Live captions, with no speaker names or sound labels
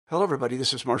Hello, everybody.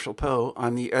 This is Marshall Poe.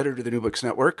 I'm the editor of the New Books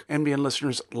Network. NBN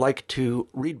listeners like to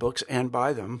read books and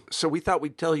buy them. So we thought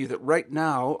we'd tell you that right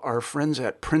now, our friends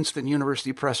at Princeton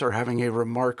University Press are having a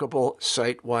remarkable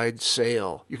site-wide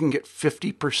sale. You can get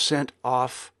 50%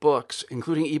 off books,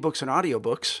 including ebooks and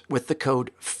audiobooks, with the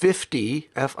code 50,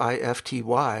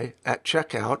 F-I-F-T-Y, at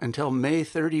checkout until May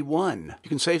 31. You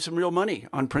can save some real money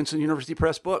on Princeton University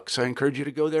Press books. I encourage you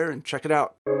to go there and check it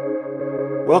out.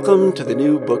 Welcome to the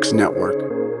New Books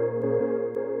Network.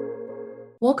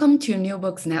 Welcome to New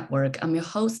Books Network. I'm your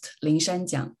host, Linshan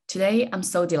Jiang. Today, I'm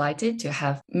so delighted to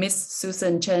have Miss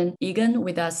Susan Chen Egan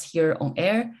with us here on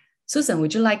air. Susan,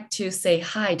 would you like to say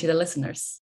hi to the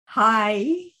listeners?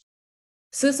 Hi.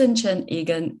 Susan Chen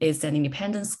Egan is an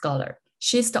independent scholar.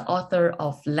 She's the author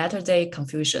of Latter-day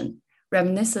Confucian,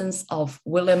 Reminiscence of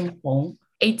William Hong,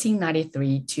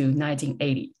 1893 to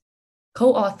 1980,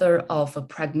 co-author of A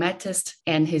Pragmatist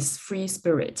and His Free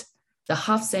Spirit, The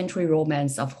Half-Century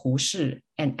Romance of Hu Shi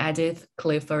and Edith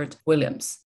Clifford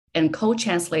Williams, and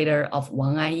co-translator of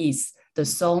Wang Aiyi's The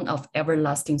Song of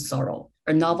Everlasting Sorrow,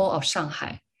 a novel of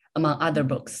Shanghai, among other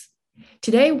books.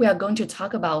 Today, we are going to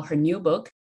talk about her new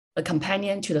book, A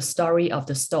Companion to the Story of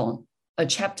the Stone, a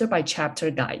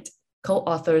chapter-by-chapter guide,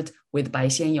 co-authored with Bai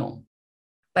Xianyong.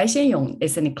 Bai Xianyong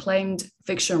is an acclaimed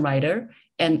fiction writer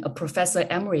and a professor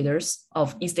emeritus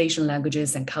of East Asian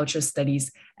languages and culture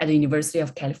studies at the University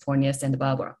of California, Santa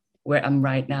Barbara, where I'm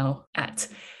right now at.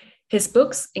 His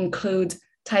books include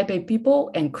Taipei People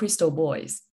and Crystal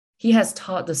Boys. He has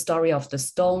taught the story of the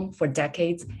stone for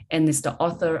decades and is the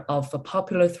author of a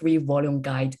popular 3-volume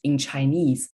guide in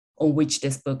Chinese on which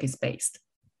this book is based.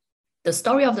 The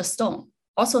Story of the Stone,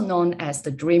 also known as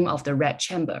The Dream of the Red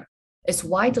Chamber, is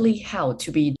widely held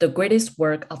to be the greatest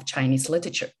work of Chinese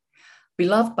literature,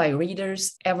 beloved by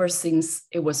readers ever since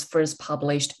it was first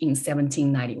published in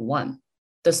 1791.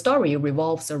 The story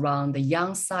revolves around the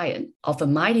young scion of a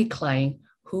mighty clan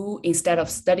who, instead of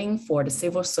studying for the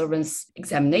civil servants'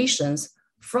 examinations,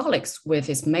 frolics with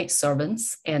his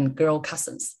maidservants and girl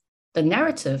cousins. The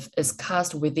narrative is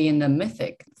cast within a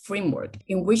mythic framework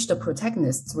in which the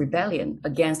protagonist's rebellion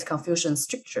against Confucian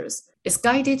strictures is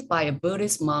guided by a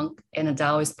Buddhist monk and a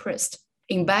Taoist priest.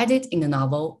 Embedded in the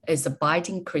novel is a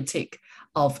biting critique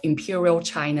of imperial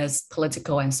China's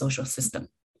political and social system.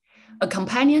 A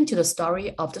Companion to the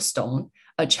Story of the Stone,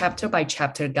 a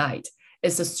chapter-by-chapter guide,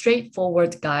 is a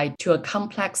straightforward guide to a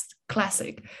complex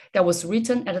classic that was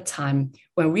written at a time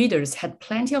when readers had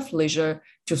plenty of leisure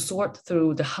to sort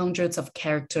through the hundreds of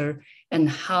characters and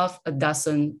half a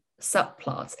dozen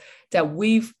subplots that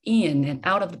weave in and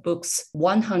out of the book's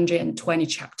 120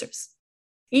 chapters.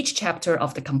 Each chapter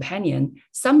of The Companion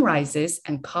summarizes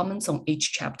and comments on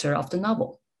each chapter of the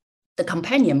novel. The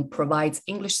Companion provides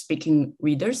English-speaking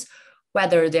readers,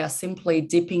 whether they are simply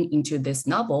dipping into this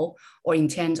novel or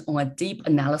intent on a deep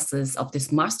analysis of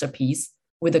this masterpiece,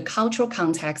 with a cultural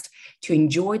context to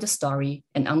enjoy the story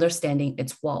and understanding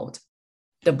its world.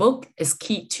 The book is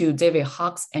key to David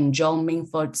Hawkes and John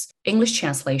Minford's English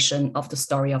translation of The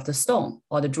Story of the Stone,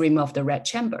 or The Dream of the Red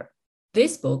Chamber.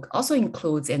 This book also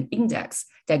includes an index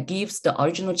that gives the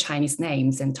original Chinese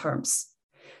names and terms.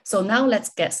 So now let's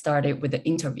get started with the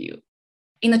interview.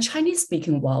 In the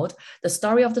Chinese-speaking world, The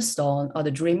Story of the Stone, or The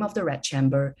Dream of the Red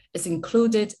Chamber, is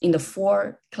included in the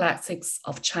 4 classics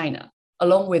of China,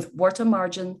 along with Water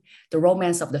Margin, The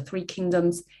Romance of the Three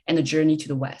Kingdoms, and The Journey to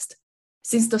the West.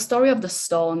 Since The Story of the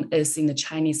Stone is in the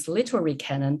Chinese literary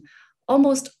canon,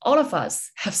 almost all of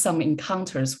us have some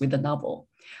encounters with the novel.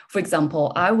 For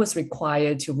example, I was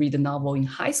required to read the novel in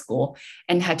high school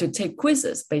and had to take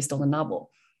quizzes based on the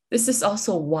novel. This is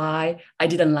also why I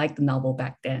didn't like the novel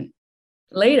back then.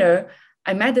 Later,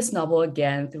 I met this novel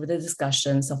again through the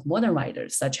discussions of modern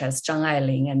writers such as Zhang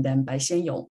Ailing and then Bai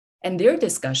Xianyong, and their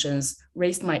discussions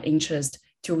raised my interest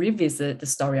to revisit The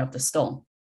Story of the Stone.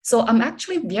 So I'm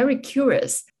actually very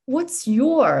curious, what's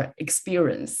your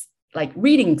experience, like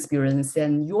reading experience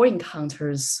and your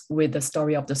encounters with The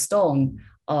Story of the Stone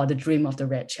or The Dream of the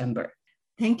Red Chamber?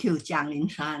 Thank you, Jiang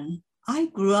Linshan. I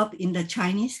grew up in the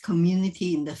Chinese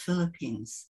community in the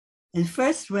Philippines and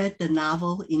first read the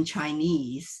novel in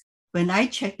Chinese when I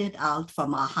checked it out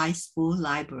from our high school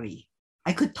library.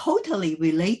 I could totally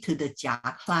relate to the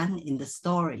Jia clan in the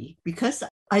story because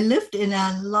I lived in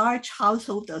a large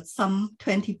household of some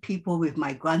 20 people with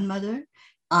my grandmother,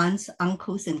 aunts,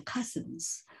 uncles, and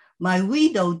cousins. My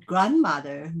widowed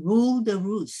grandmother ruled the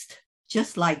roost,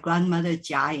 just like Grandmother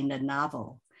Jia in the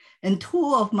novel. And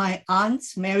 2 of my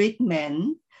aunts married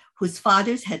men whose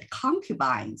fathers had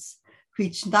concubines,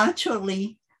 which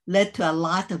naturally led to a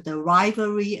lot of the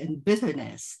rivalry and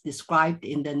bitterness described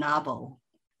in the novel.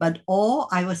 But all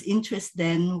I was interested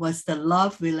in was the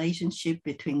love relationship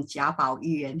between Jia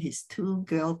Baoyu and his two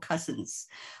girl cousins,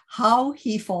 how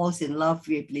he falls in love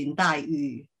with Lin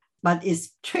Daiyu, but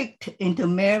is tricked into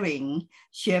marrying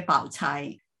Xue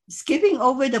Baocai. Skipping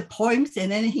over the poems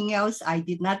and anything else I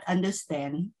did not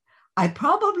understand, I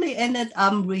probably ended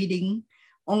up reading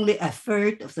only a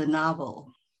third of the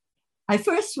novel. I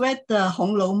first read the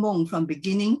Hong Lou Meng from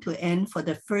beginning to end for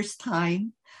the first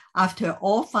time after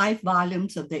all 5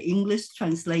 volumes of the English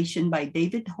translation by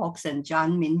David Hawkes and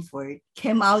John Minford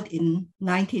came out in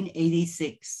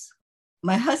 1986.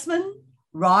 My husband,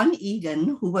 Ron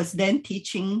Egan, who was then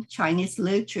teaching Chinese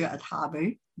literature at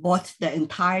Harvard, bought the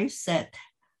entire set.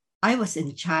 I was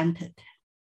enchanted,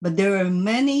 but there were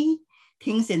many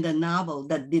things in the novel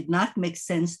that did not make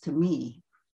sense to me.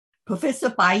 Professor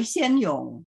Bai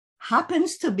Xianyong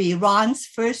happens to be Ron's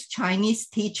first Chinese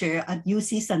teacher at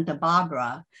UC Santa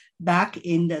Barbara back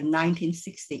in the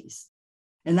 1960s.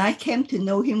 And I came to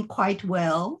know him quite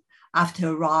well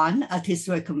after Ron, at his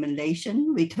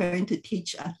recommendation, returned to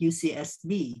teach at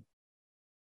UCSB.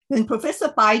 When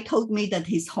Professor Bai told me that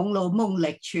his Hong Lou Meng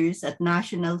lectures at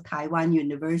National Taiwan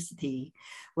University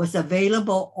was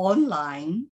available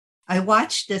online, I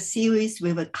watched the series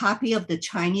with a copy of the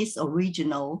Chinese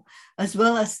original, as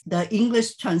well as the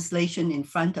English translation in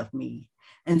front of me,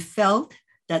 and felt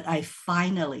that I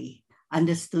finally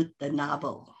understood the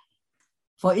novel.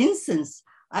 For instance,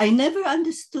 I never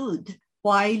understood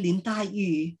why Lin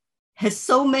Daiyu has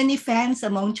so many fans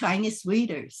among Chinese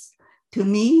readers. To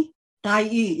me,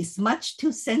 Daiyu is much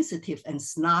too sensitive and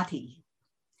snotty.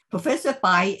 Professor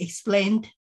Bai explained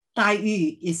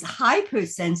Daiyu is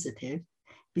hypersensitive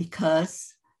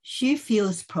because she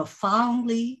feels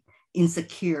profoundly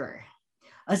insecure.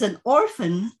 As an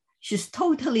orphan, she's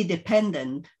totally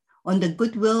dependent on the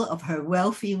goodwill of her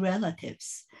wealthy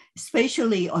relatives,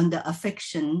 especially on the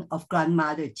affection of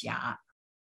grandmother Jia.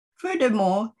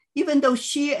 Furthermore, even though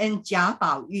she and Jia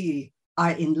Baoyu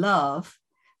are in love,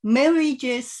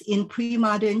 marriages in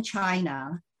pre-modern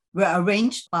China were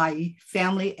arranged by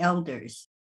family elders,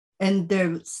 and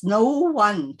there's no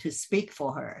one to speak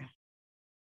for her.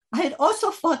 I had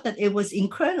also thought that it was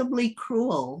incredibly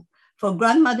cruel for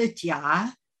grandmother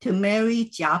Jia to marry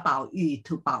Jia Baoyu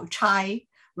to Baocai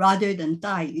rather than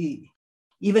Daiyu,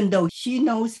 even though she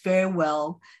knows very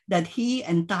well that he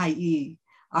and Daiyu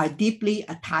are deeply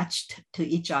attached to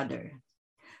each other.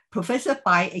 Professor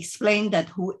Bai explained that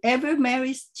whoever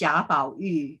marries Jia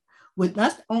Baoyu would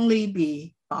not only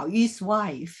be Baoyu's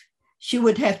wife, she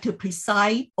would have to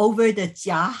preside over the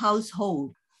Jia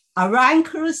household, a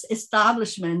rancorous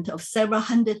establishment of several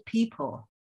hundred people.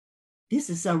 This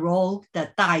is a role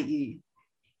that Daiyu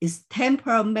is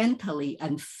temperamentally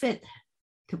unfit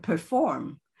to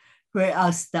perform,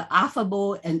 whereas the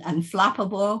affable and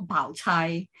unflappable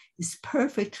Baocai is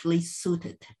perfectly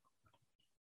suited.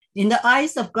 In the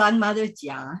eyes of grandmother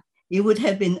Jia, it would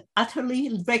have been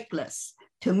utterly reckless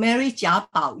to marry Jia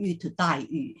Baoyu to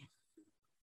Daiyu.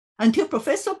 Until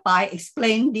Professor Bai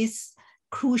explained these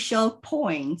crucial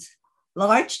points,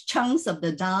 large chunks of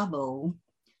the novel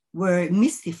were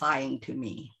mystifying to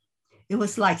me. It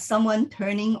was like someone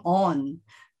turning on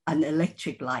an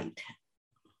electric light.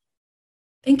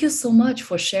 Thank you so much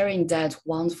for sharing that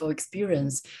wonderful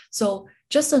experience. So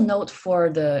just a note for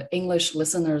the English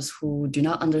listeners who do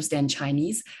not understand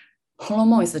Chinese, Hong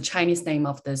Lou Meng is the Chinese name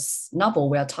of this novel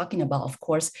we are talking about, of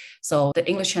course. So the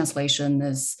English translation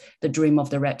is The Dream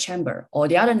of the Red Chamber, or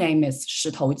the other name is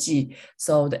Shi Tou Ji.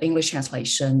 So the English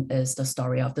translation is The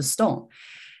Story of the Stone.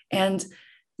 And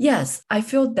yes, I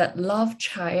feel that love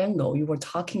triangle you were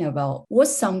talking about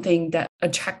was something that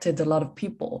attracted a lot of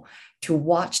people to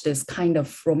watch this kind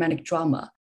of romantic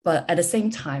drama. But at the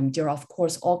same time, there are, of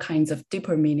course, all kinds of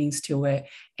deeper meanings to it.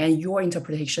 And your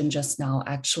interpretation just now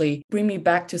actually bring me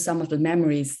back to some of the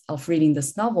memories of reading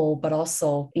this novel, but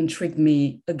also intrigued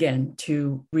me again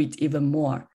to read even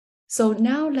more. So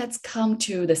now let's come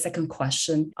to the second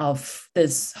question of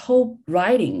this whole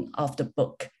writing of the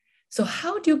book. So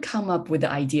how do you come up with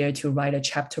the idea to write a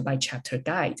chapter by chapter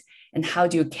guide? And how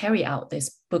do you carry out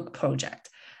this book project?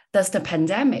 Does the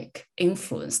pandemic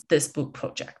influence this book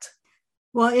project?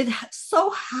 Well, it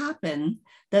so happened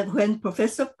that when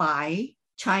Professor Bai,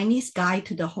 Chinese Guide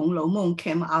to the Hong Lou Meng,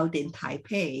 came out in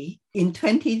Taipei in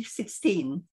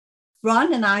 2016,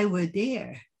 Ron and I were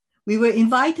there. We were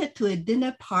invited to a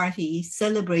dinner party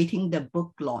celebrating the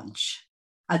book launch,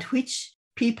 at which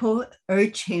people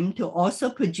urged him to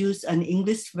also produce an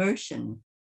English version.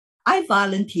 I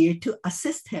volunteered to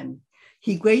assist him.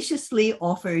 He graciously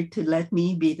offered to let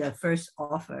me be the first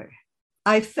author.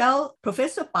 I felt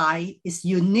Professor Bai is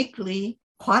uniquely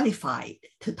qualified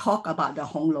to talk about the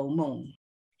Hong Lou Meng.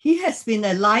 He has been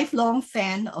a lifelong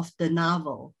fan of the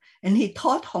novel, and he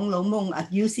taught Hong Lou Meng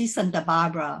at UC Santa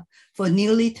Barbara for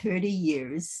nearly 30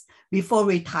 years before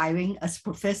retiring as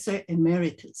professor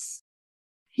emeritus.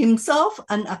 Himself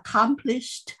an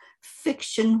accomplished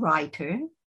fiction writer,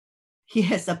 he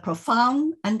has a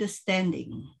profound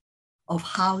understanding of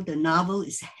how the novel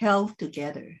is held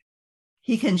together.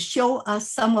 He can show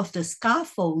us some of the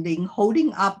scaffolding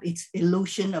holding up its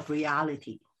illusion of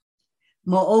reality.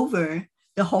 Moreover,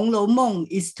 the Hong Lou Meng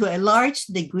is to a large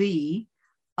degree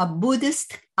a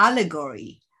Buddhist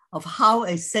allegory of how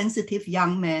a sensitive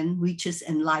young man reaches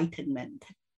enlightenment.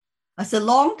 As a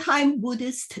longtime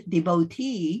Buddhist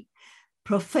devotee,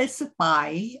 Professor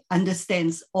Bai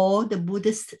understands all the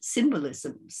Buddhist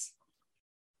symbolisms.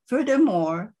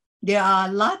 Furthermore, there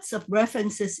are lots of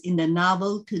references in the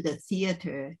novel to the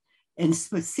theater and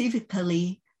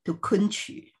specifically to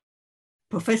Kunqu.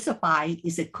 Professor Bai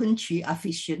is a Kunqu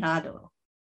aficionado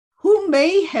who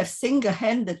may have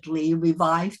single-handedly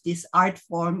revived this art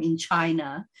form in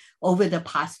China over the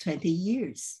past 20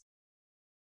 years.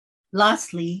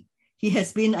 Lastly, he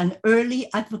has been an early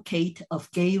advocate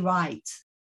of gay rights.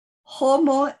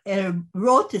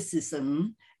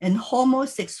 Homoeroticism and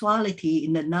homosexuality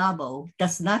in the novel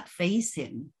does not faze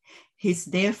him. He's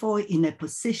therefore in a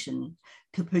position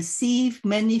to perceive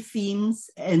many themes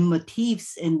and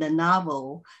motifs in the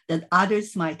novel that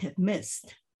others might have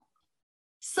missed.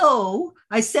 So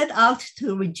I set out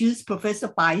to reduce Professor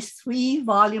Bai's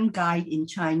 3-volume guide in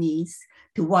Chinese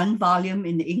to 1 volume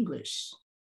in English.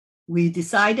 We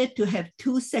decided to have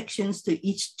 2 sections to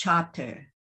each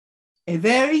chapter, a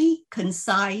very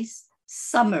concise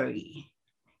summary,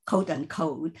 quote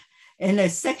unquote, and a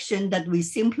section that we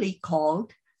simply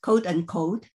called, quote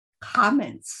unquote,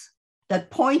 comments that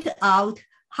point out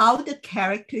how the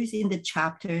characters in the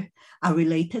chapter are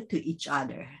related to each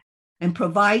other and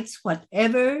provides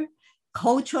whatever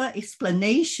cultural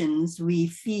explanations we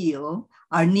feel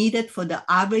are needed for the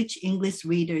average English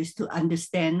readers to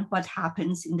understand what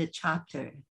happens in the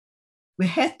chapter. We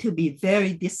had to be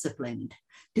very disciplined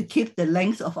to keep the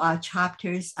length of our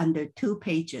chapters under 2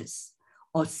 pages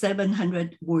or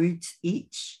 700 words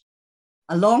each,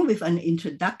 along with an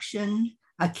introduction,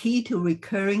 a key to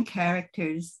recurring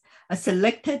characters, a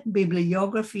selected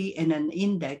bibliography, and an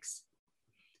index.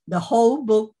 The whole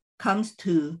book comes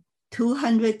to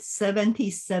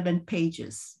 277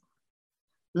 pages,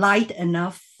 light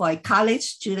enough for a college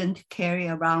student to carry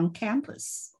around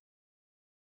campus.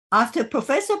 After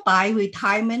Professor Bai's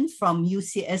retirement from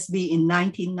UCSB in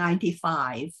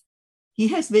 1995, he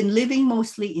has been living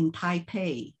mostly in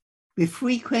Taipei with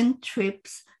frequent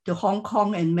trips to Hong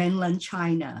Kong and mainland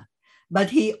China, but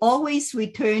he always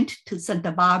returned to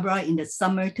Santa Barbara in the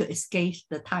summer to escape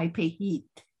the Taipei heat.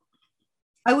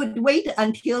 I would wait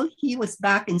until he was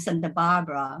back in Santa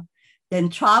Barbara, then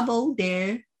travel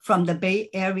there from the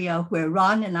Bay Area where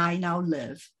Ron and I now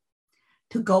live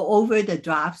to go over the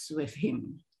drafts with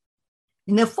him.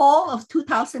 In the fall of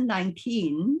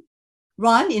 2019,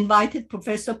 Ron invited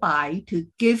Professor Bai to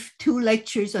give 2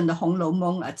 lectures on the Hong Lou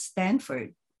Meng at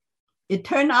Stanford. It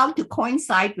turned out to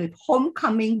coincide with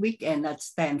homecoming weekend at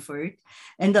Stanford,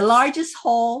 and the largest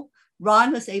hall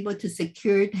Ron was able to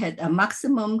secure had a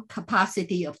maximum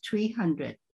capacity of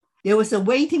 300. There was a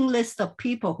waiting list of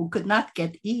people who could not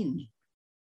get in.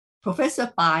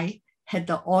 Professor Bai had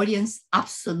the audience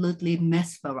absolutely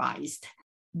mesmerized.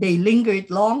 They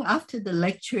lingered long after the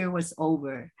lecture was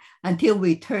over until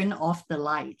we turned off the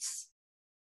lights.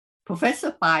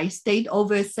 Professor Bai stayed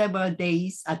over several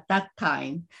days at that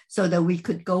time so that we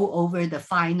could go over the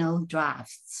final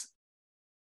drafts.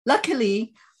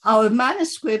 Luckily, our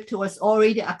manuscript was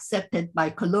already accepted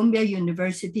by Columbia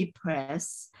University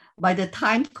Press by the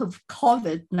time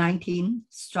COVID-19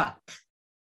 struck.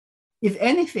 If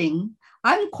anything,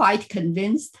 I'm quite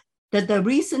convinced that the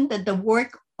reason that the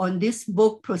work on this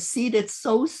book proceeded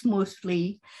so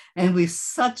smoothly and with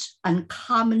such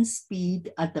uncommon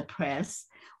speed at the press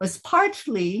was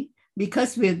partly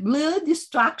because with little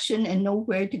distraction and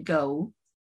nowhere to go,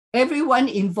 everyone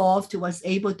involved was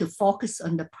able to focus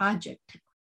on the project.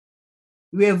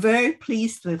 We are very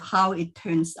pleased with how it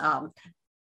turns out.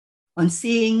 On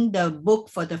seeing the book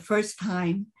for the first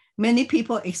time, many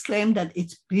people exclaim that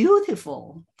it's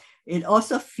beautiful. It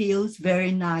also feels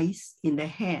very nice in the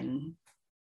hand.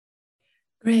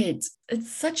 Great.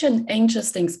 It's such an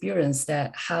interesting experience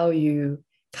that how you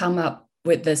come up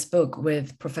with this book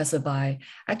with Professor Bai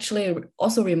actually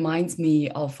also reminds me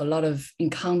of a lot of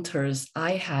encounters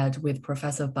I had with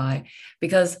Professor Bai,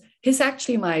 because he's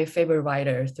actually my favorite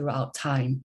writer throughout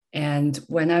time. And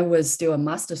when I was still a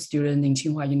master's student in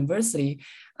Tsinghua University,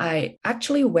 I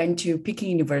actually went to Peking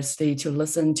University to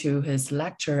listen to his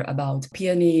lecture about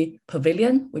Peony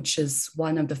Pavilion, which is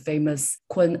one of the famous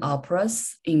Kun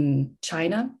operas in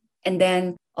China. And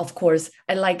then, of course,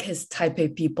 I like his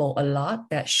Taipei People a lot,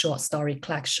 that short story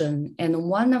collection. And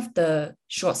one of the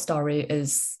short story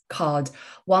is called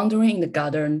Wandering in the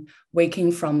Garden,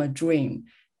 Waking from a Dream.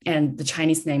 And the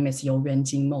Chinese name is You Yuan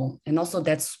Jing Meng. And also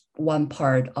that's one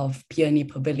part of Peony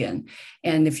Pavilion.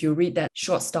 And if you read that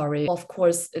short story, of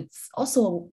course, it's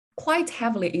also quite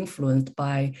heavily influenced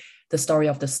by the story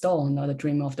of the stone or the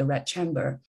dream of the red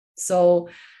chamber. So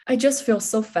I just feel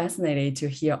so fascinated to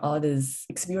hear all this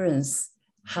experience,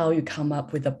 how you come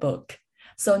up with a book.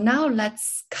 So now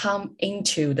let's come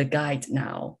into the guide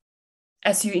now.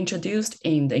 As you introduced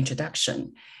in the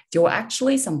introduction, there were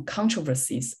actually some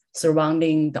controversies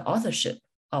surrounding the authorship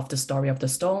of the story of the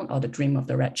stone or the dream of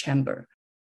the red chamber.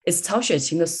 Is Cao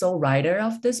Xueqin the sole writer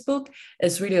of this book?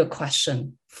 It's really a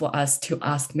question for us to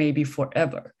ask maybe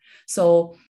forever.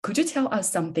 So could you tell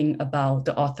us something about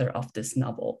the author of this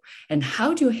novel and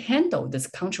how do you handle this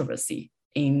controversy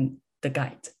in the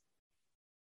guide?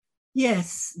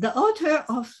 Yes, the author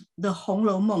of the Hong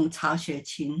Lou Meng, Cao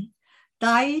Xueqin,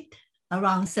 died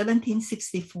around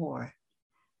 1764.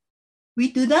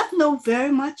 We do not know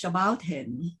very much about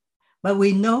him, but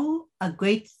we know a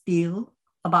great deal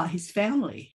about his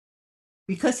family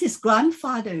because his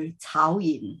grandfather, Cao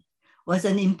Yin, was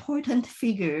an important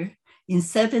figure in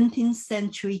 17th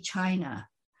century China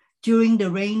during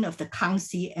the reign of the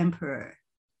Kangxi Emperor.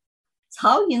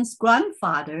 Cao Yin's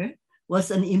grandfather was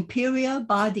an imperial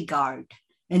bodyguard,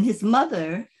 and his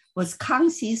mother was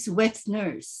Kangxi's wet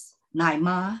nurse, Nai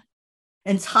Ma,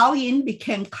 and Cao Yin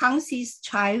became Kangxi's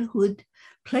childhood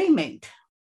playmate.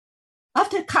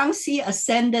 After Kangxi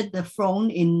ascended the throne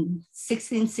in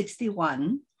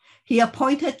 1661, he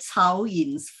appointed Cao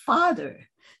Yin's father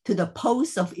to the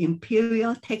post of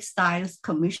Imperial Textiles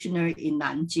Commissioner in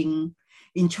Nanjing,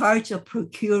 in charge of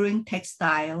procuring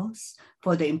textiles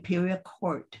for the imperial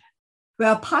court,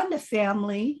 whereupon the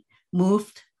family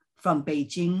moved from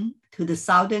Beijing to the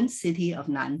southern city of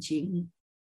Nanjing.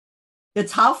 The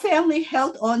Cao family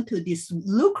held on to this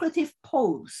lucrative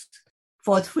post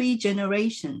for 3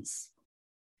 generations.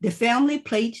 The family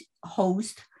played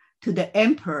host to the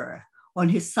emperor on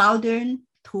his southern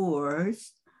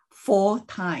tours 4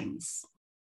 times.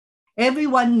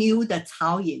 Everyone knew that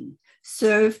Cao Yin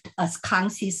served as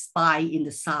Kangxi's spy in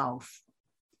the south.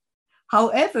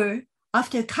 However,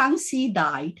 after Kangxi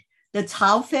died, the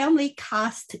Cao family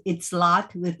cast its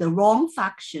lot with the wrong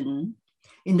faction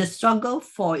in the struggle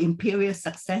for imperial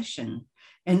succession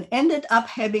and ended up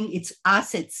having its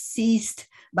assets seized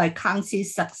by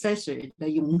Kangxi's successor, the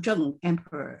Yongzheng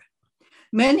emperor.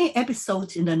 Many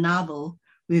episodes in the novel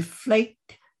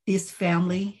reflect this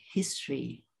family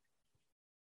history.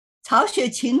 Cao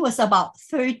Xueqin was about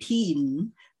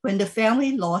 13 when the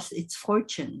family lost its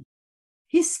fortune.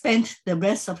 He spent the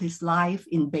rest of his life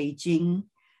in Beijing,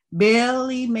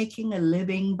 barely making a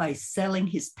living by selling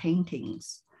his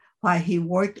paintings while he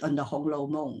worked on the Hong Lou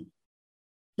Meng.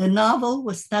 The novel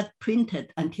was not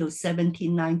printed until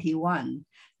 1791,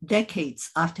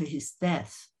 decades after his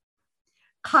death.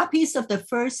 Copies of the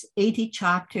first 80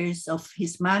 chapters of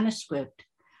his manuscript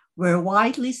were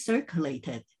widely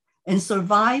circulated and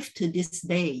survive to this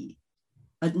day,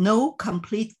 but no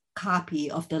complete copy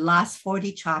of the last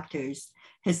 40 chapters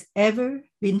has ever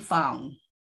been found.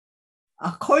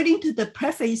 According to the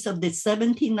preface of the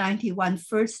 1791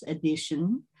 first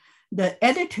edition, the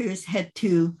editors had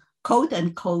to, quote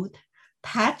unquote,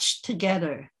 patch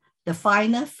together the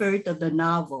final third of the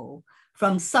novel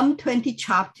from some 20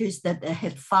 chapters that they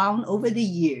had found over the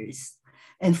years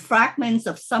and fragments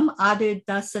of some other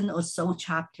dozen or so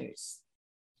chapters.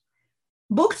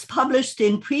 Books published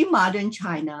in pre-modern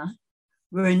China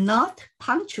were not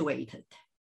punctuated.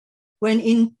 When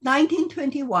in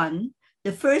 1921,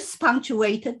 the first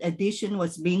punctuated edition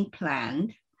was being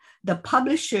planned, the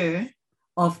publisher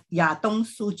of Yadong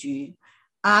Suju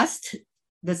asked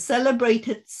the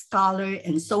celebrated scholar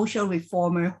and social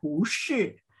reformer Hu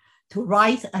Shi to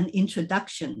write an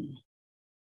introduction.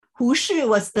 Hu Shi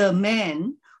was the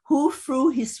man who, through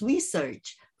his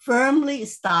research, firmly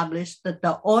established that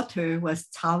the author was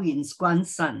Cao Yin's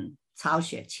grandson, Cao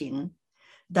Xueqin,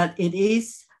 that it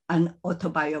is an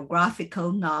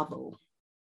autobiographical novel.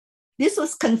 This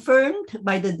was confirmed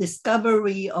by the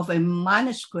discovery of a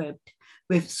manuscript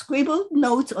with scribbled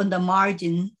notes on the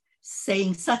margin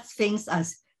saying such things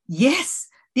as, yes,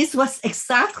 this was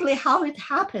exactly how it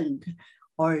happened,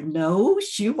 or no,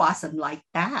 she wasn't like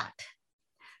that.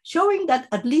 showing that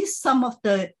at least some of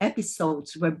the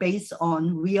episodes were based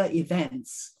on real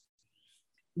events.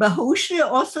 But Hu Shi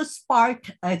also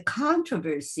sparked a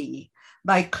controversy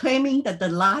by claiming that the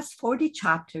last 40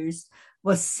 chapters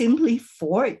was simply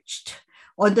forged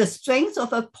on the strength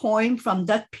of a poem from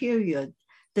that period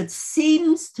that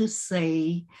seems to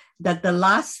say that the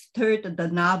last third of the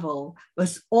novel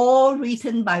was all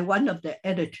written by one of the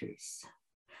editors.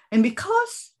 And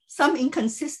because some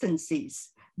inconsistencies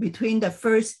between the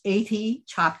first 80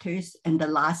 chapters and the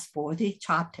last 40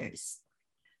 chapters.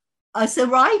 As a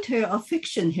writer of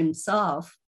fiction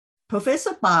himself,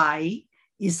 Professor Bai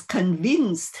is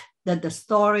convinced that the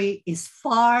story is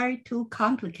far too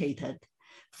complicated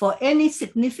for any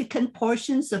significant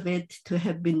portions of it to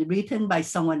have been written by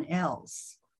someone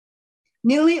else.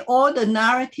 Nearly all the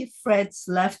narrative threads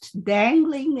left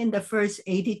dangling in the first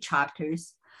 80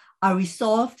 chapters are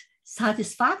resolved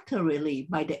satisfactorily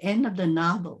by the end of the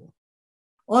novel.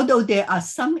 Although there are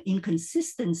some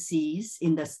inconsistencies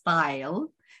in the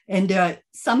style, and there are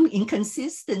some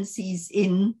inconsistencies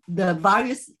in the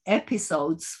various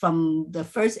episodes from the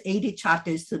first 80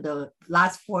 chapters to the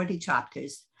last 40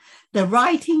 chapters, the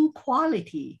writing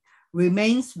quality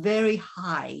remains very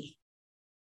high.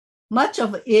 Much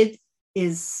of it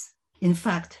is, in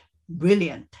fact,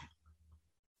 brilliant.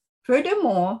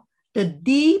 Furthermore, the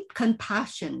deep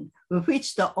compassion with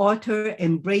which the author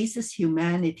embraces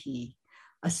humanity,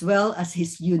 as well as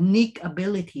his unique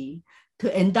ability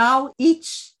to endow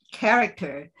each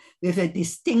character with a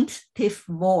distinctive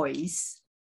voice,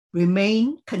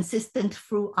 remain consistent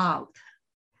throughout,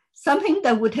 something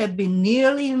that would have been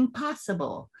nearly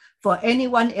impossible for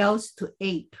anyone else to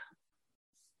ape.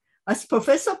 As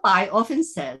Professor Bai often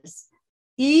says,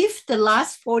 if the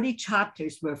last 40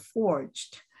 chapters were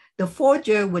forged, the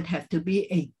forger would have to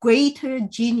be a greater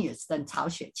genius than Cao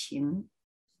Xueqin.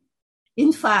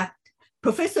 In fact,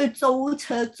 Professor Zhou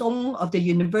Chezong of the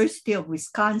University of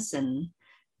Wisconsin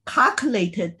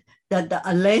calculated that the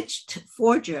alleged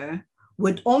forger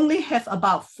would only have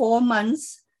about 4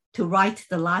 months to write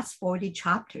the last 40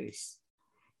 chapters.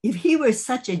 If he were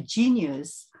such a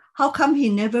genius, how come he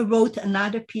never wrote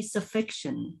another piece of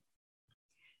fiction?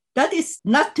 That is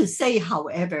not to say,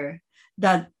 however,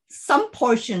 that some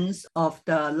portions of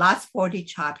the last 40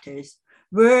 chapters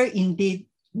were indeed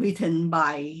written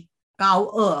by Gao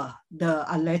E, the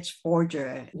alleged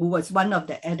forger, who was one of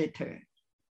the editors.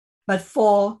 But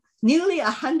for nearly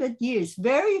 100 years,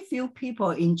 very few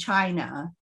people in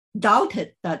China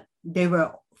doubted that they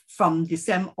were from the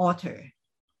same author.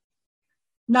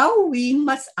 Now we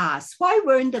must ask, why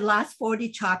weren't the last 40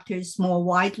 chapters more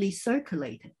widely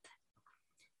circulated?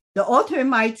 The author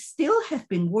might still have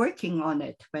been working on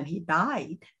it when he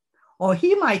died, or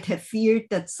he might have feared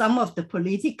that some of the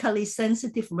politically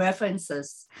sensitive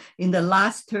references in the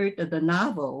last third of the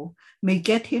novel may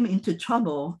get him into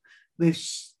trouble with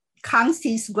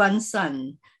Kangxi's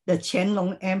grandson, the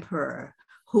Qianlong Emperor,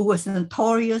 who was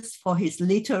notorious for his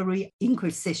literary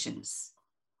inquisitions.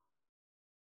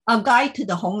 A Guide to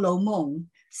the Hong Lou Meng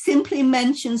simply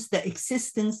mentions the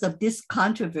existence of this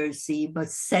controversy but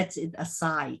sets it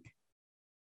aside.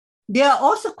 There are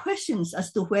also questions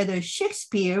as to whether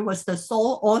Shakespeare was the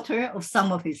sole author of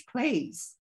some of his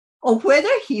plays, or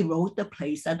whether he wrote the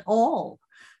plays at all.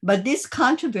 But these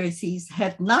controversies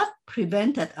have not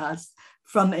prevented us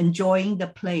from enjoying the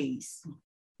plays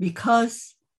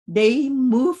because they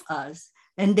move us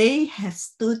and they have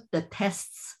stood the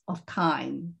tests of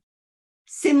time.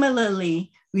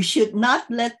 Similarly, we should not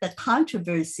let the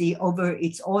controversy over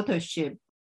its authorship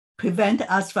prevent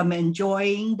us from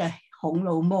enjoying the Hong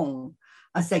Lou Meng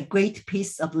as a great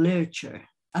piece of literature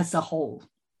as a whole.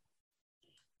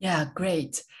 Yeah,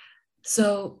 great.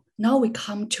 So now we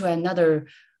come to another,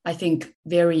 I think,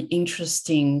 very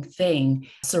interesting thing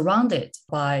surrounded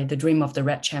by The Dream of the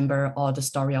Red Chamber or The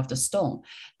Story of the Stone.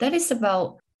 That is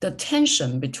about the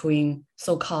tension between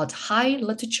so-called high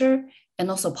literature and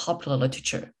also popular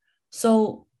literature.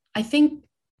 So I think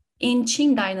in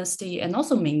Qing Dynasty and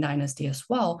also Ming Dynasty as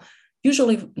well,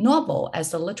 usually novel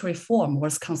as a literary form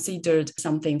was considered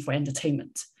something for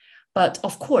entertainment. But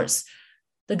of course,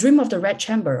 The Dream of the Red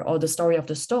Chamber or The Story of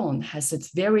the Stone has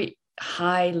its very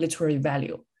high literary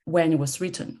value when it was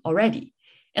written already.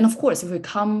 And of course, if we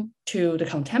come to the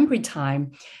contemporary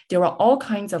time, there are all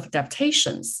kinds of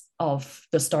adaptations of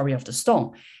The Story of the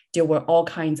Stone. There were all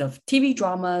kinds of TV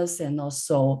dramas and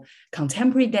also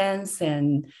contemporary dance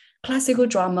and classical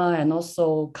drama and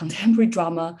also contemporary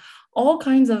drama, all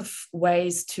kinds of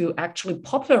ways to actually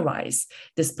popularize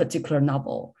this particular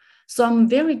novel. So I'm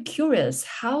very curious,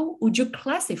 how would you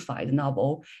classify the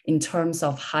novel in terms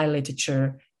of high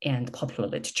literature and popular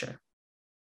literature?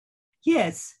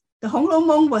 Yes, the Hong Lou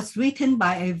Meng was written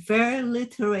by a very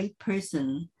literate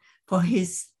person for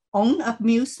his own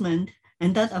amusement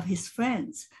and that of his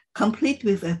friends, complete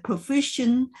with a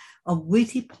profusion of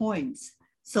witty points.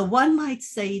 So one might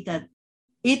say that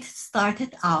it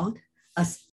started out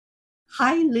as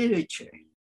high literature.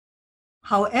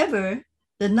 However,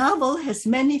 the novel has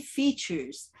many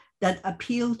features that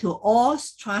appeal to all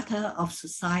strata of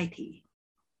society.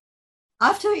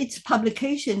 After its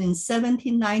publication in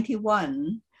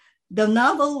 1791, the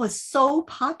novel was so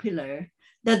popular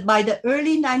that by the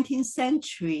early 19th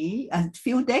century, a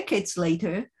few decades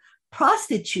later,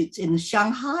 prostitutes in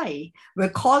Shanghai were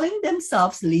calling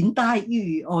themselves Lin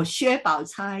Daiyu or Xue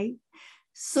Baocai.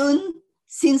 Soon,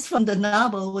 scenes from the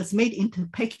novel was made into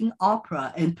Peking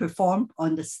opera and performed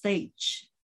on the stage.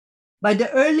 By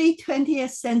the early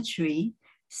 20th century,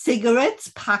 cigarette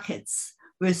packets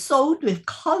were sold with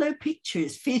color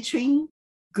pictures featuring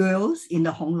girls in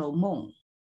the Hong Lou Meng.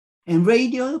 And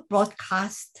radio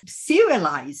broadcast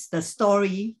serialized the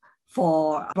story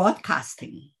for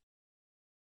broadcasting.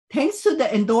 Thanks to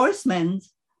the endorsement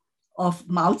of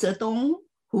Mao Zedong,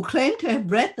 who claimed to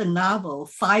have read the novel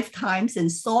 5 times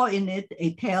and saw in it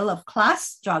a tale of class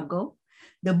struggle,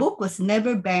 the book was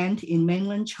never banned in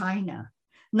mainland China,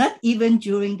 not even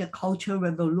during the Cultural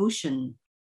Revolution,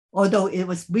 although it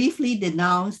was briefly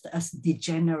denounced as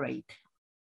degenerate.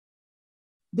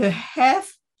 There have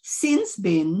since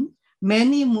been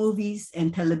many movies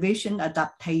and television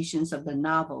adaptations of the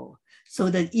novel, so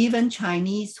that even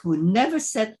Chinese who never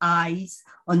set eyes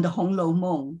on the Hong Lou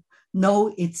Meng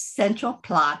know its central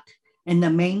plot and the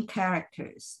main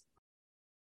characters.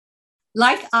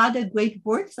 Like other great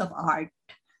works of art,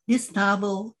 this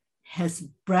novel has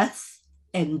breadth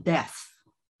and depth.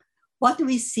 What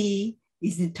we see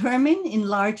is determined in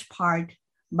large part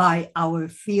by our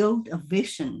field of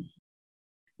vision.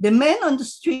 The man on the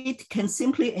street can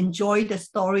simply enjoy the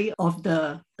story of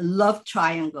the love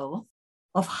triangle,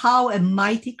 of how a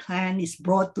mighty clan is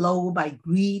brought low by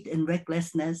greed and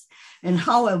recklessness, and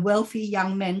how a wealthy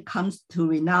young man comes to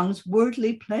renounce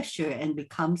worldly pleasure and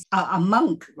becomes a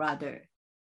monk, rather.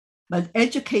 But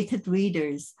educated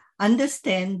readers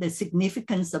understand the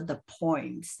significance of the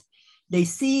poems. They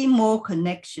see more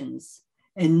connections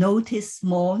and notice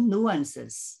more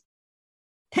nuances.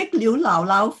 Take Liu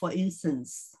Laolao, for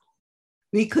instance.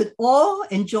 We could all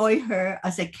enjoy her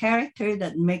as a character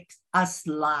that makes us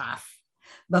laugh.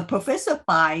 But Professor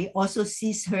Bai also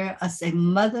sees her as a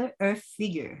Mother Earth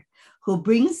figure who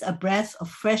brings a breath of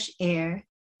fresh air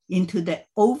into the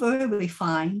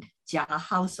over-refined Jia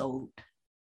household.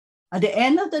 At the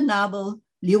end of the novel,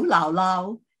 Liu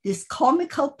Laolao, this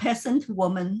comical peasant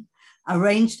woman,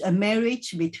 arranged a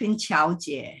marriage between Qiao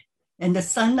Jie and the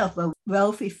son of a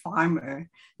wealthy farmer,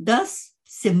 thus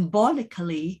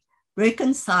symbolically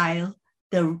reconcile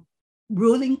the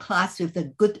ruling class with the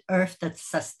good earth that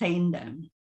sustained them.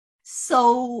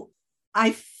 So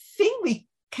I think we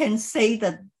can say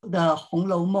that the Hong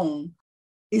Lou Meng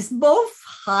is both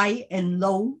high and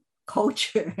low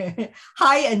culture,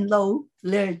 high and low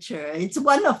literature. It's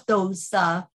one of those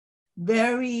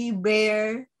very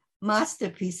rare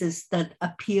masterpieces that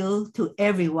appeal to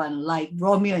everyone, like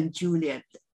Romeo and Juliet.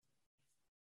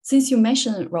 Since you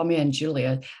mentioned Romeo and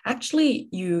Juliet, actually,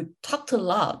 you talked a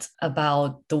lot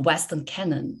about the Western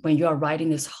canon when you are writing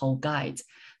this whole guide.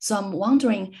 So I'm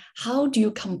wondering, how do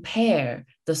you compare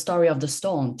the story of the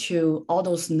stone to all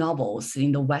those novels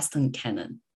in the Western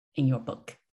canon in your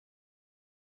book?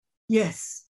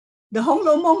 Yes, the Hong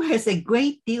Lou Meng has a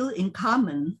great deal in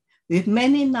common with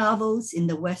many novels in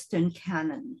the Western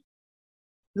canon.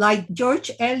 Like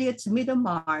George Eliot's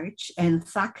Middlemarch and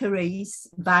Thackeray's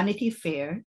Vanity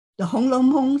Fair, the Hong Lou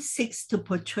Meng seeks to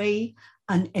portray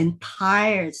an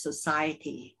entire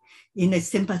society in a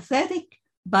sympathetic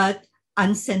but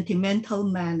unsentimental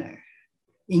manner,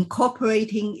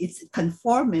 incorporating its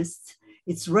conformists,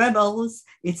 its rebels,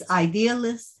 its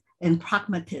idealists, and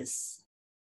pragmatists.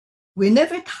 We're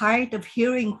never tired of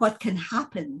hearing what can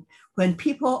happen when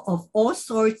people of all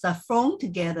sorts are thrown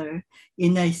together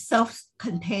in a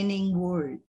self-containing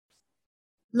world.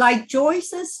 Like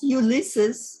Joyce's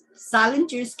Ulysses,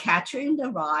 Salinger's Catcher in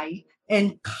the Rye,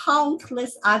 and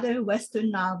countless other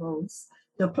Western novels,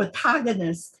 the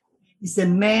protagonist is a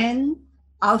man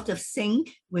out of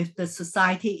sync with the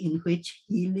society in which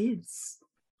he lives.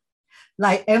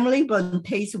 Like Emily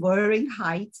Bronte's Wuthering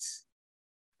Heights,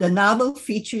 the novel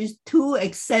features 2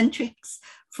 eccentrics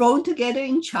thrown together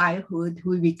in childhood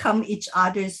who become each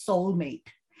other's soulmate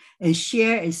and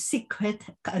share a secret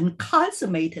and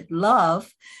consummated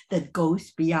love that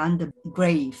goes beyond the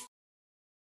grave.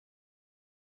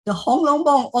 The Hong Lou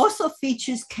Meng also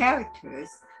features characters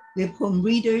with whom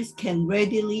readers can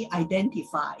readily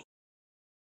identify.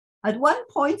 At one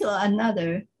point or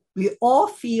another, we all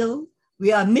feel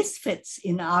we are misfits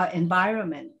in our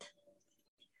environment.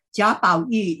 Jia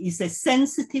Baoyu is a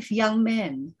sensitive young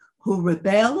man who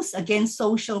rebels against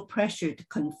social pressure to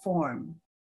conform.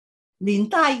 Lin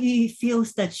Daiyu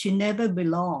feels that she never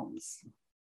belongs.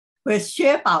 Whereas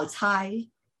Xue Baocai,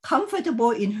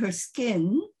 comfortable in her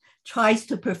skin, tries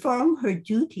to perform her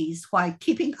duties while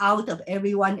keeping out of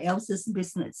everyone else's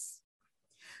business.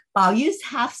 Baoyu's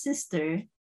half-sister,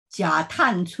 Jia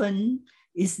Tanchun,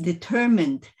 is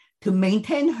determined to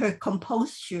maintain her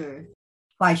composure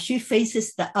while she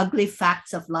faces the ugly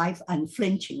facts of life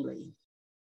unflinchingly.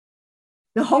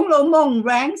 The Hong Lou Meng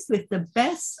ranks with the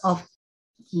best of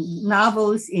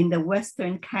novels in the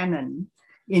Western canon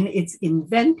in its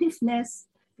inventiveness,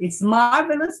 its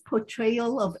marvelous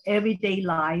portrayal of everyday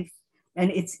life, and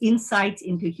its insight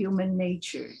into human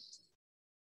nature.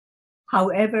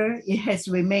 However, it has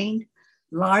remained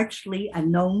largely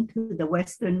unknown to the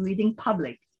Western reading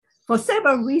public for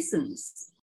several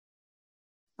reasons.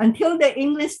 Until the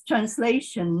English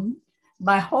translation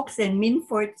by Hawkes and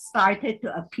Minford started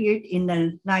to appear in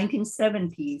the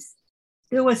 1970s,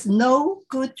 there was no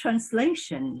good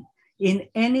translation in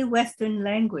any Western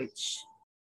language.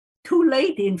 Too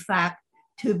late, in fact,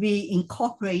 to be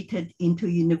incorporated into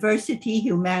university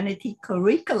humanity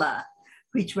curricula,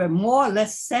 which were more or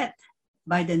less set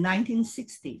by the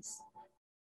 1960s.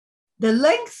 The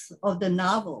length of the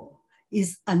novel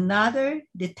is another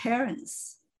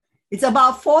deterrence. It's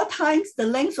about 4 times the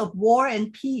length of War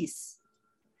and Peace.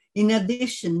 In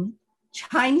addition,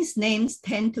 Chinese names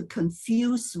tend to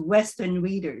confuse Western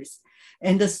readers,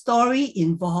 and the story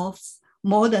involves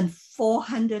more than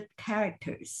 400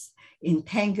 characters in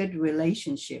tangled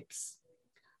relationships.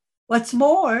 What's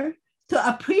more, to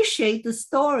appreciate the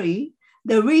story,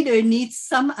 the reader needs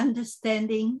some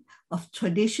understanding of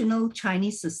traditional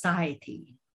Chinese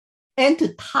society. And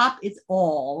to top it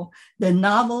all, the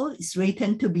novel is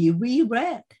written to be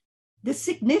reread. The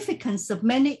significance of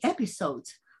many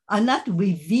episodes are not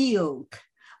revealed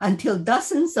until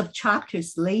dozens of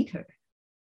chapters later.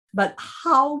 But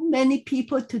how many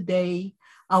people today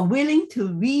are willing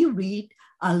to reread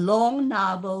a long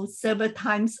novel several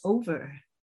times over?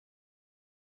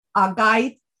 Our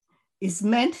guide is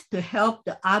meant to help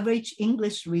the average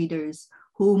English readers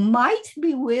who might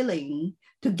be willing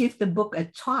to give the book a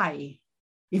try,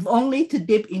 if only to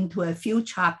dip into a few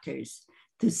chapters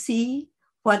to see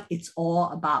what it's all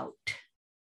about.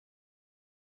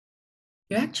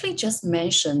 You actually just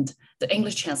mentioned the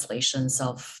English translations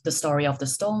of The Story of the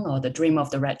Stone or The Dream of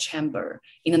the Red Chamber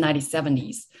in the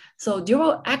 1970s. So there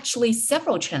were actually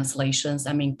several translations,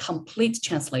 complete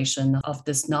translation of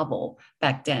this novel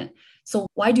back then. So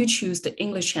why do you choose the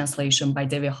English translation by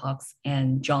David Hawkes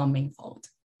and John Minford?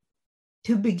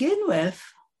 To begin with,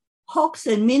 Hawkes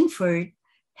and Minford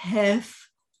have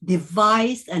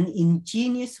devised an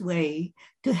ingenious way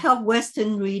to help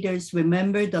Western readers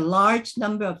remember the large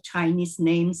number of Chinese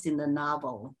names in the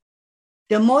novel.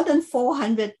 There are more than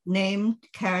 400 named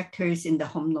characters in the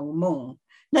Hong Lou Meng,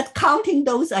 not counting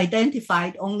those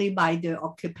identified only by their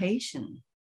occupation.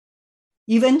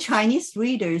 Even Chinese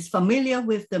readers familiar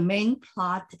with the main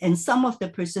plot and some of the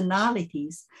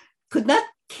personalities could not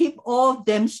keep all of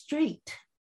them straight.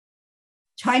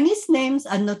 Chinese names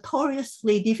are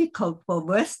notoriously difficult for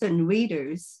Western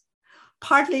readers,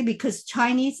 partly because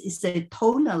Chinese is a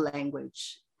tonal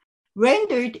language.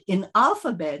 Rendered in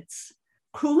alphabets,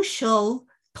 crucial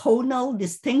tonal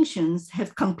distinctions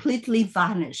have completely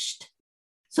vanished,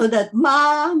 so that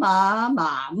ma, ma,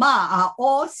 ma, ma are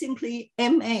all simply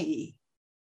ma.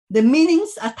 The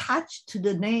meanings attached to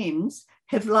the names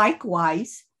have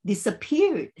likewise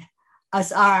disappeared,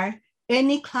 as are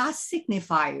any class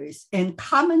signifiers and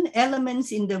common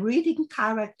elements in the reading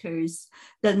characters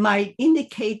that might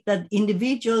indicate that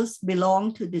individuals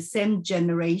belong to the same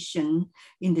generation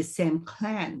in the same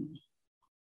clan.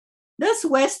 Thus,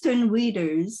 Western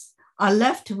readers are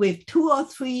left with 2 or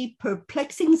 3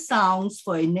 perplexing sounds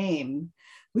for a name,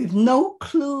 with no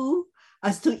clue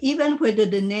as to even whether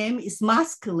the name is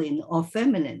masculine or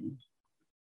feminine.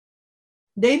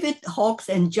 David Hawkes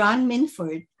and John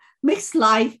Minford makes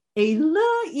life a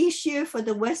little easier for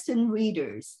the Western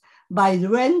readers by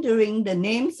rendering the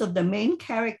names of the main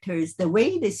characters the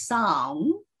way they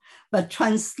sound, but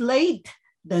translate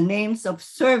the names of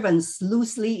servants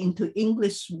loosely into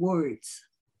English words.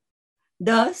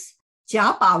 Thus,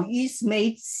 Jia Baoyu's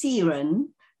maid Siren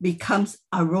becomes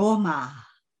Aroma.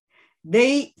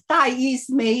 Dai Yu's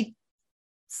maid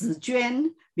Zijuan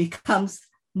becomes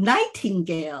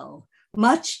Nightingale,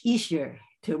 much easier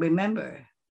to remember.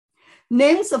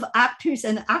 Names of actors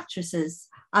and actresses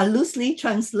are loosely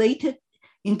translated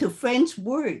into French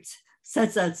words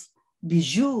such as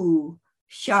bijou,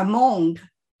 charmante,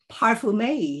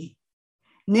 parfumée.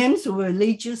 Names of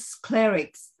religious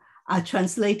clerics are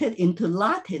translated into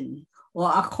Latin or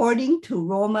according to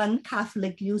Roman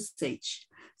Catholic usage,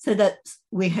 so that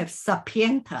we have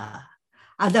Sapienta,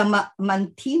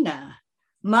 Adamantina,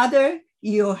 Mother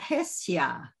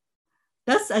Iohesia.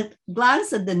 Thus, a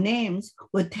glance at the names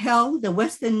would tell the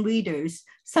Western readers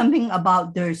something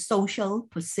about their social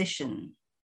position.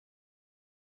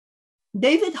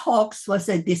 David Hawkes was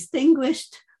a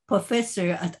distinguished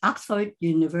professor at Oxford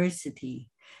University.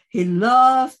 He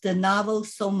loved the novel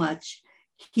so much,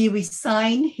 he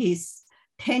resigned his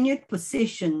tenured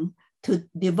position to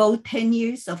devote 10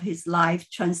 years of his life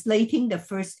translating the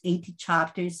first 80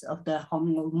 chapters of the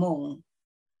Hong Lou Meng.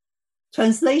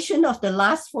 Translation of the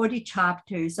last 40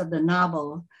 chapters of the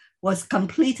novel was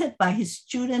completed by his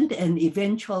student and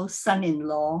eventual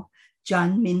son-in-law,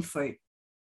 John Minford,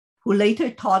 who later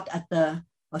taught at the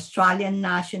Australian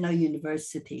National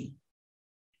University.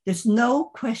 There's no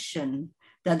question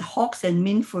that Hawkes and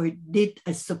Minford did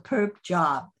a superb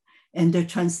job, and the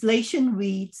translation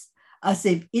reads as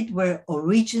if it were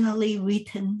originally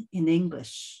written in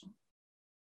English.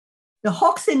 The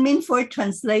Hawkes and Minford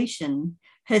translation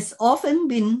has often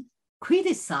been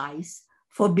criticized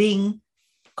for being,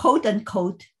 quote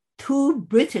unquote, too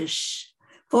British,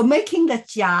 for making the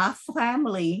Jia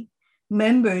family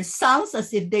members sound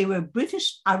as if they were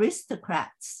British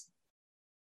aristocrats.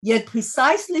 Yet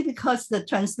precisely because the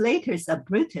translators are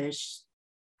British,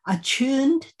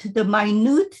 attuned to the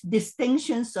minute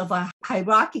distinctions of a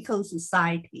hierarchical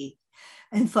society,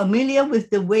 and familiar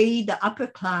with the way the upper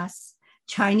class,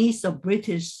 Chinese or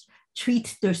British,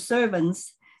 treat their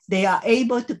servants, they are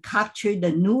able to capture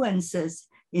the nuances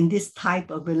in this type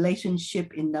of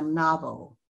relationship in the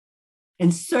novel.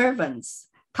 And servants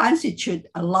constitute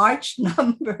a large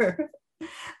number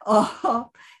of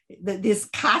this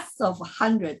cast of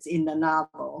hundreds in the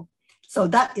novel. So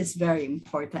that is very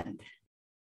important.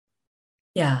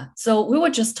 Yeah, so we were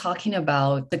just talking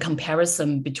about the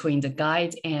comparison between the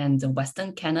guide and the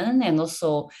Western canon and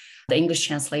also the English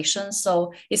translation.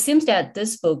 So it seems that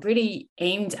this book really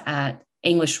aimed at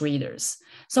English readers.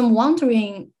 So I'm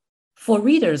wondering, for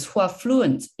readers who are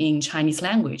fluent in Chinese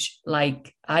language,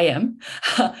 like I am,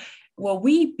 will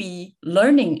we be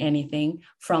learning anything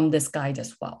from this guide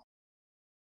as well?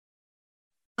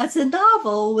 As the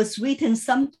novel was written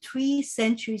some 3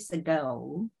 centuries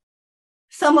ago,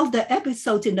 some of the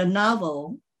episodes in the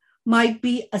novel might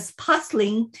be as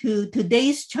puzzling to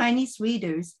today's Chinese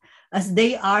readers as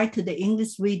they are to the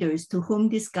English readers to whom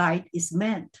this guide is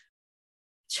meant.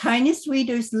 Chinese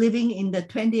readers living in the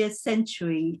 21st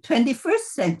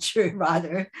century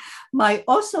rather, might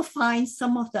also find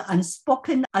some of the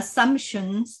unspoken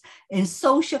assumptions and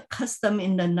social custom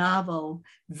in the novel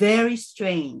very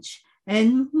strange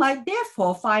and might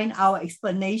therefore find our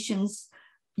explanations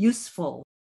useful.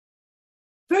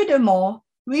 Furthermore,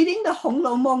 reading the Hong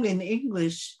Lou Meng in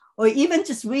English, or even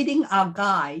just reading our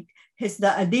guide, has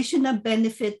the additional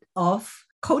benefit of,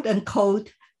 quote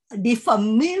unquote,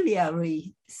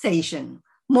 defamiliarization,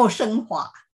 陌生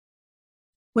化.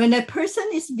 When a person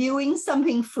is viewing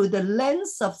something through the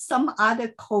lens of some other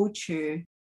culture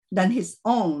than his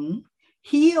own,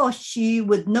 he or she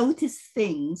would notice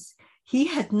things he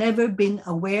had never been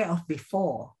aware of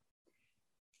before.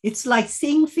 It's like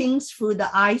seeing things through the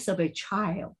eyes of a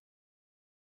child.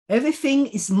 Everything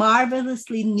is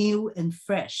marvelously new and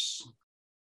fresh.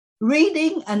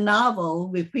 Reading a novel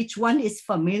with which one is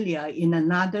familiar in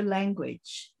another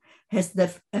language has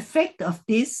the effect of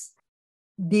this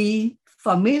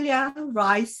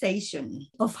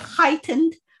defamiliarization of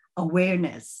heightened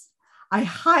awareness. I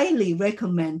highly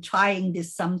recommend trying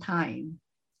this sometime.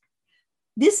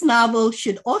 This novel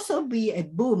should also be a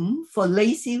boon for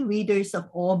lazy readers of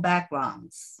all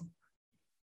backgrounds.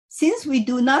 Since we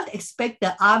do not expect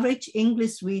the average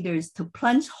English readers to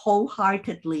plunge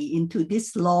wholeheartedly into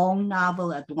this long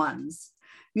novel at once,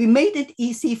 we made it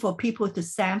easy for people to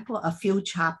sample a few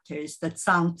chapters that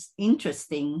sound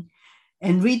interesting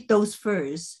and read those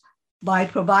first by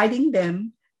providing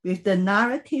them with the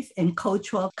narrative and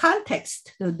cultural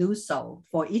context to do so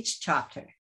for each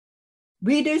chapter.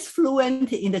 Readers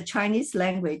fluent in the Chinese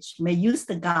language may use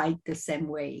the guide the same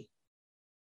way.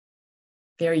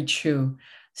 Very true.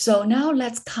 So now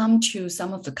let's come to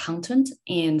some of the content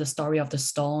in the story of the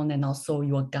stone and also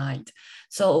your guide.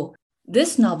 So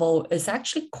this novel is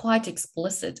actually quite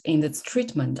explicit in its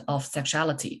treatment of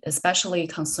sexuality, especially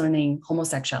concerning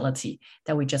homosexuality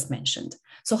that we just mentioned.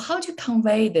 So how do you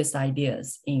convey these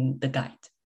ideas in the guide?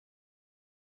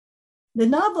 The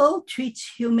novel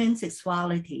treats human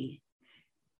sexuality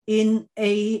in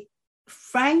a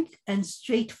frank and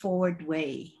straightforward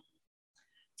way.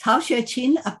 Cao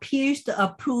Xueqin appears to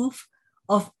approve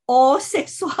of all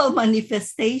sexual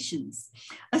manifestations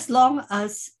as long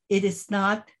as it is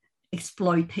not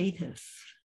exploitative.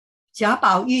 Jia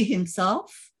Baoyu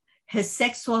himself has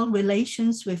sexual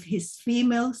relations with his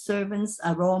female servants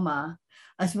Aroma,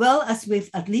 as well as with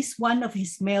at least one of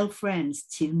his male friends,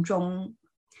 Qin Zhong.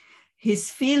 His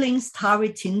feelings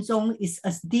toward Qin Zhong is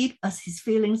as deep as his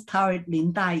feelings toward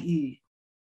Lin Daiyu.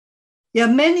 There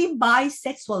are many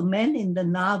bisexual men in the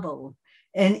novel,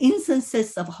 and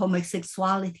instances of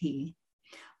homosexuality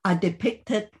are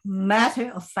depicted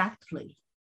matter-of-factly.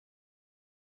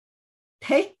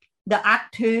 Take the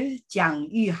actor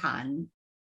Jiang Yuhan.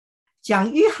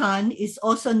 Jiang Yuhan is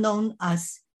also known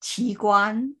as Qi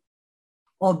Guan,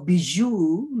 or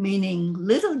Bijou, meaning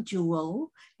little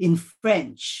jewel in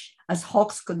French, as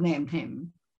Hawks could name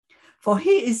him, for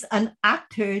he is an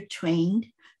actor trained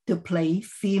to play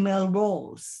female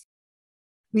roles.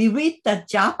 We read that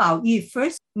Jia Baoyu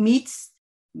first meets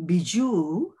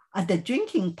Bijou at the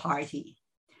drinking party.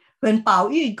 When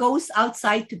Baoyu goes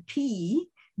outside to pee,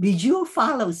 Bijou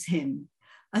follows him.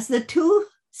 As the two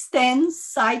stand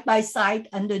side by side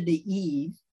under the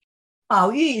eave,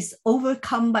 Baoyu is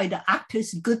overcome by the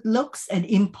actor's good looks and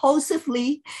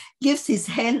impulsively gives his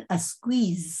hand a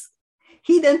squeeze.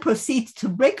 He then proceeds to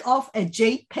break off a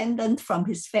jade pendant from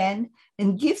his fan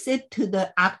and gives it to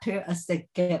the actor as a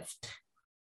gift.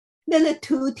 Then the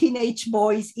two teenage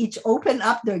boys each open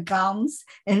up their gowns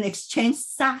and exchange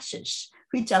sashes,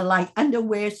 which are like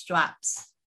underwear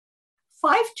straps.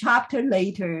 5 chapters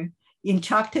later, in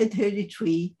chapter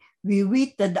 33, we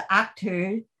read that the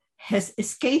actor has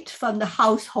escaped from the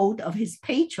household of his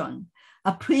patron,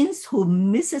 a prince who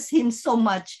misses him so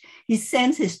much he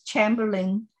sends his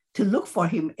chamberlain to look for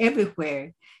him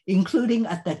everywhere, including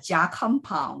at the Jia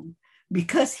compound,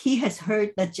 because he has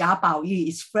heard that Jia Baoyu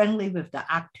is friendly with the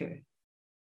actor.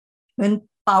 When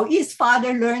Baoyu's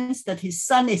father learns that his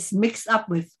son is mixed up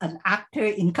with an actor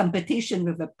in competition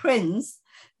with a prince,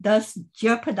 thus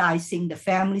jeopardizing the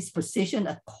family's position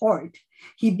at court,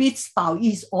 he beats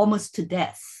Baoyu almost to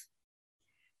death.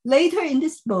 Later in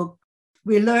this book,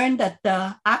 we learn that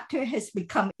the actor has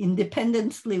become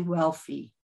independently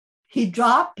wealthy. He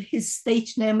dropped his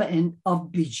stage name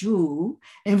of Bijou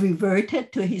and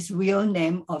reverted to his real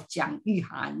name of Jiang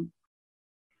Yuhan.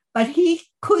 But he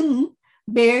couldn't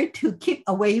bear to keep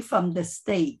away from the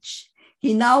stage.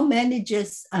 He now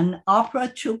manages an opera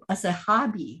troupe as a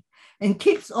hobby and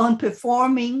keeps on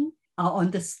performing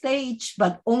on the stage,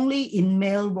 but only in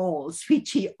male roles,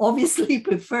 which he obviously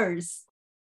prefers.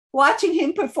 Watching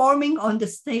him performing on the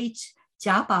stage,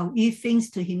 Jia Baoyu thinks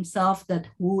to himself that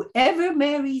whoever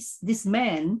marries this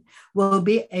man will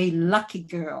be a lucky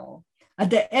girl. At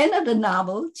the end of the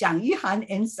novel, Jiang Yuhan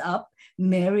ends up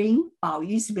marrying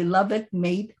Baoyu's beloved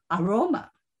maid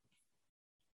Aroma.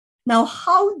 Now,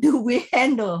 how do we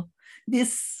handle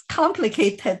this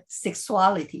complicated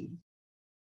sexuality?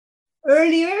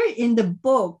 Earlier in the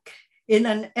book, in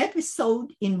an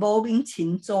episode involving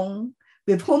Qin Zhong,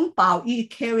 with whom Baoyu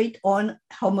carried on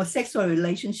homosexual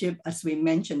relationship, as we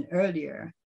mentioned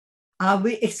earlier,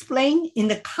 we explain in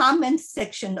the comment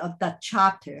section of that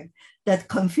chapter that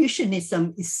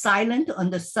Confucianism is silent on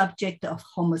the subject of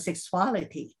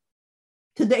homosexuality.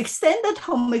 To the extent that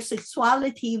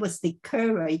homosexuality was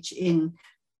discouraged in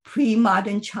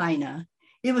pre-modern China,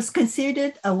 it was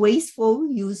considered a wasteful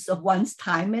use of one's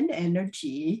time and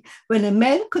energy when a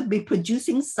man could be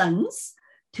producing sons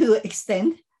to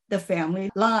extend the family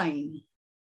line.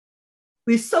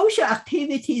 With social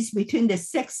activities between the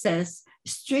sexes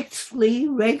strictly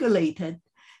regulated,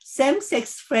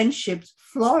 same-sex friendships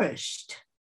flourished.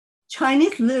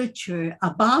 Chinese literature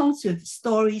abounds with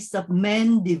stories of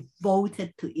men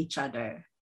devoted to each other,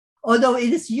 although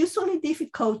it is usually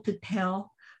difficult to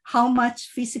tell how much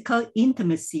physical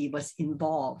intimacy was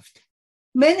involved.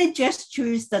 Many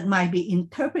gestures that might be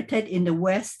interpreted in the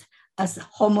West as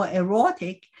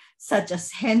homoerotic, such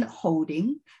as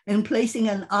hand-holding and placing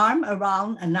an arm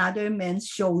around another man's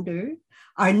shoulder,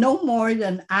 are no more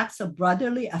than acts of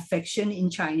brotherly affection in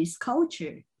Chinese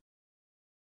culture.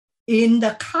 In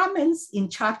the comments in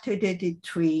chapter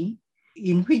 33,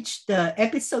 in which the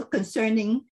episode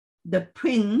concerning the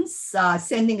prince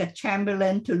sending a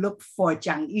chamberlain to look for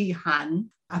Jiang Yuhan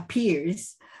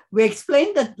appears, we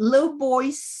explain that little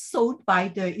boys sold by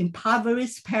their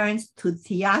impoverished parents to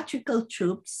theatrical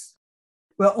troupes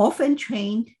were often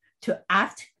trained to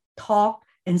act, talk,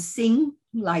 and sing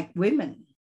like women.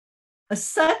 As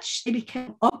such, they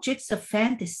became objects of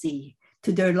fantasy,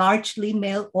 to their largely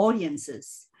male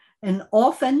audiences and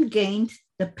often gained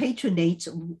the patronage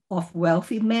of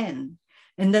wealthy men,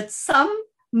 and that some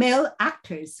male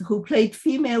actors who played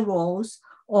female roles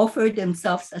offered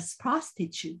themselves as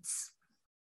prostitutes.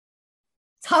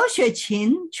 Cao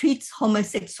Xueqin treats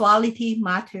homosexuality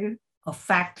matter of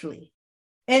factly,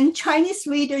 and Chinese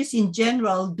readers in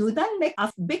general do not make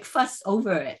a big fuss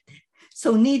over it,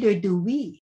 so neither do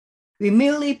we. We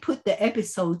merely put the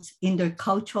episodes in their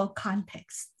cultural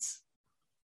contexts.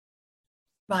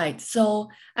 Right. So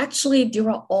actually, there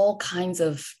are all kinds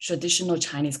of traditional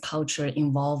Chinese culture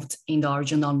involved in the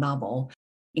original novel,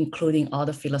 including all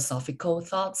the philosophical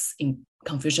thoughts in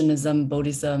Confucianism,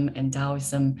 Buddhism, and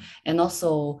Taoism, and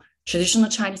also traditional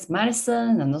Chinese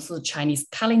medicine and also the Chinese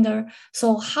calendar.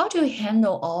 So how do you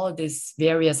handle all these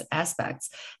various aspects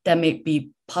that may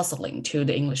be puzzling to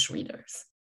the English readers?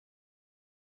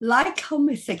 Like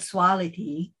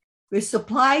homosexuality, we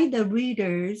supply the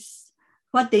readers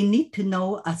what they need to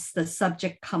know as the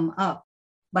subject come up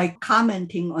by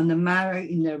commenting on the matter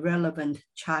in the relevant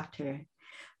chapter.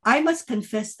 I must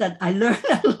confess that I learned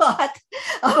a lot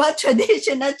about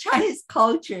traditional Chinese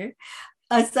culture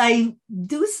as I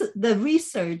do the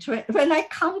research. When I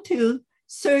come to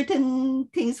certain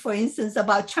things, for instance,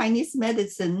 about Chinese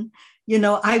medicine,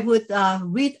 I would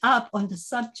read up on the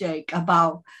subject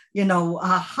about,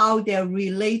 how they're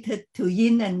related to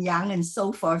yin and yang and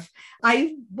so forth.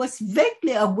 I was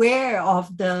vaguely aware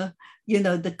of the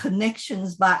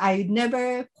connections, but I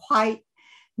never quite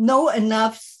know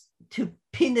enough to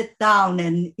pin it down.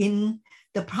 And in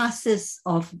the process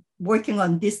of working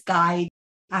on this guide,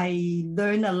 I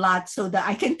learned a lot so that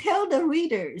I can tell the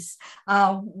readers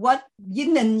what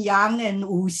yin and yang and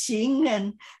wu xing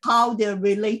and how they're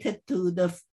related to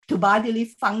bodily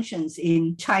functions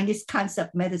in Chinese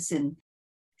concept medicine.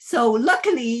 So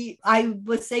luckily, I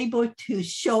was able to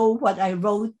show what I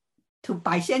wrote to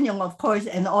Bai Xianyong, of course,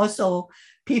 and also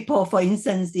people, for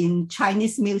instance, in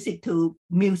Chinese music, to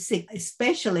music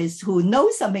specialists who know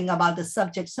something about the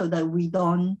subject so that we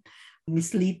don't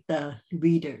mislead the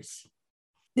readers.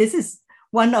 This is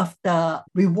one of the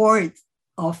rewards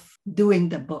of doing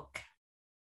the book.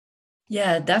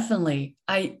 Yeah, definitely.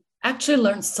 I actually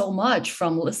learned so much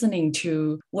from listening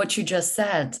to what you just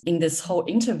said in this whole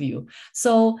interview.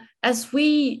 So as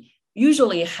we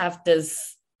usually have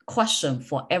this question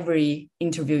for every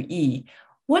interviewee,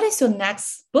 what is your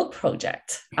next book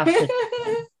project after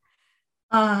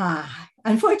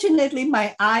Unfortunately,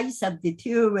 my eyes have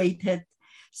deteriorated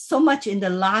so much in the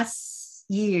last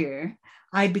year.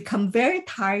 I become very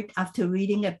tired after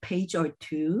reading a page or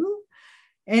two.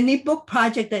 Any book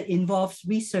project that involves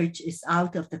research is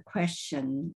out of the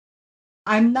question.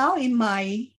 I'm now in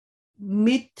my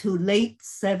mid to late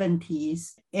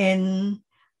 70s, and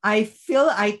I feel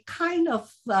I kind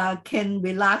of can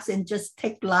relax and just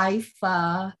take life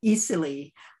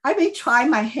easily. I may try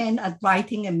my hand at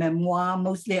writing a memoir,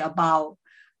 mostly about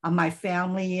my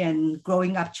family and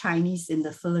growing up Chinese in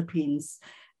the Philippines.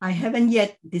 I haven't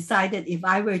yet decided if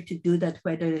I were to do that,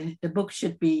 whether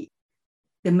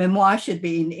the memoir should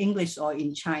be in English or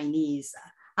in Chinese.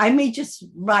 I may just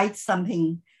write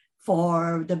something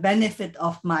for the benefit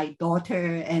of my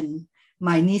daughter and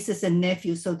my nieces and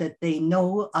nephews so that they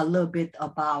know a little bit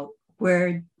about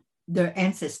where their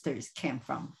ancestors came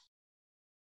from.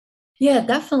 Yeah,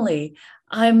 definitely.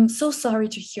 I'm so sorry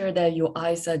to hear that your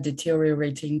eyes are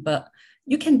deteriorating, but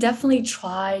you can definitely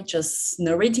try just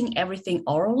narrating everything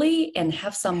orally and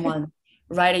have someone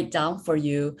write it down for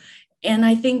you. And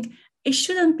I think it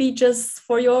shouldn't be just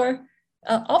for your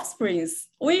offsprings.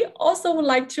 We also would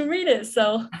like to read it.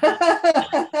 So,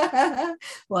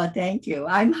 well, thank you.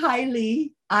 I'm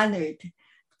highly honored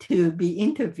to be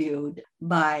interviewed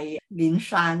by Lin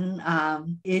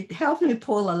Shan. It helped me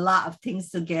pull a lot of things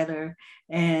together,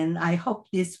 and I hope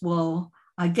this will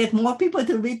get more people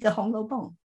to read the Hong Lou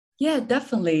Bong. Yeah,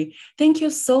 definitely. Thank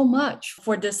you so much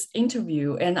for this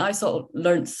interview. And I also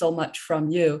learned so much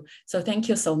from you. So thank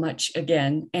you so much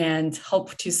again, and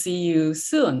hope to see you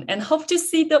soon, and hope to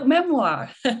see the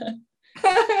memoir.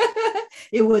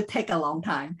 It would take a long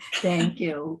time. Thank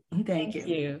you. Thank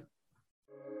you.